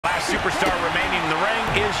superstar remaining in the ring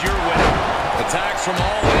is your winner. Attacks from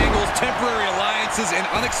all angles, temporary alliances, and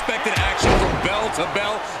unexpected action from bell to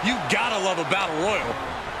bell. You gotta love a battle royal.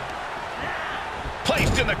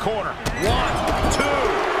 Placed in the corner. 1, 2.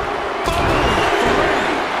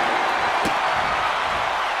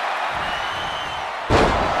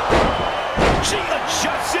 She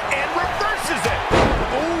adjusts it and reverses it.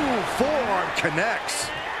 Oh, forearm connects.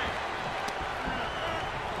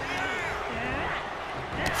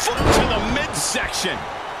 Foot to the midsection.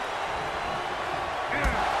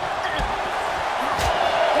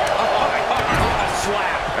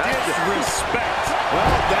 Slap. Disrespect. Well,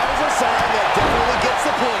 that is a sign that definitely gets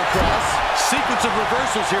the point across. Sequence of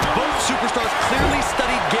reversals here. Both superstars clearly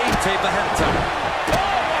studied game tape ahead of time. Oh,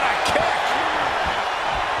 what a kick.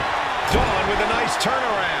 Dawn with a nice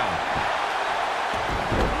turnaround.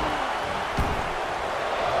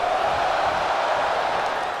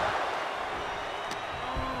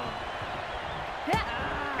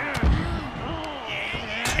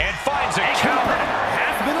 And finds a counter.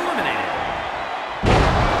 Has been eliminated.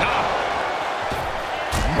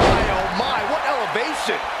 My, oh my, what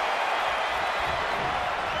elevation.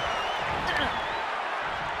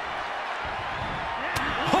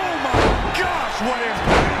 Oh my gosh, what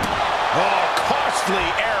impact. Oh, costly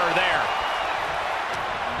error there.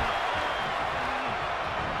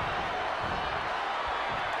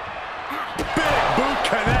 Big boot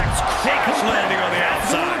connects. Crash landing on the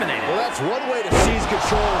outside. Well, that's one way to seize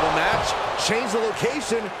control of a match. Change the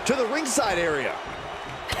location to the ringside area.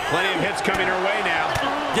 Plenty of hits coming her way now.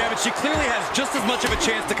 Yeah, but she clearly has just as much of a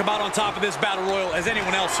chance to come out on top of this battle royal as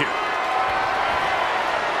anyone else here.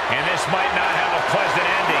 And this might not have a pleasant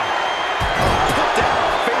ending. Put down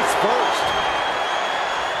face first.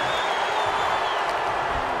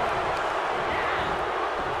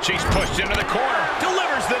 She's pushed into the corner.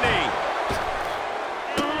 Delivers the knee.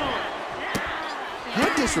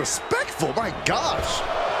 You're disrespectful, my gosh.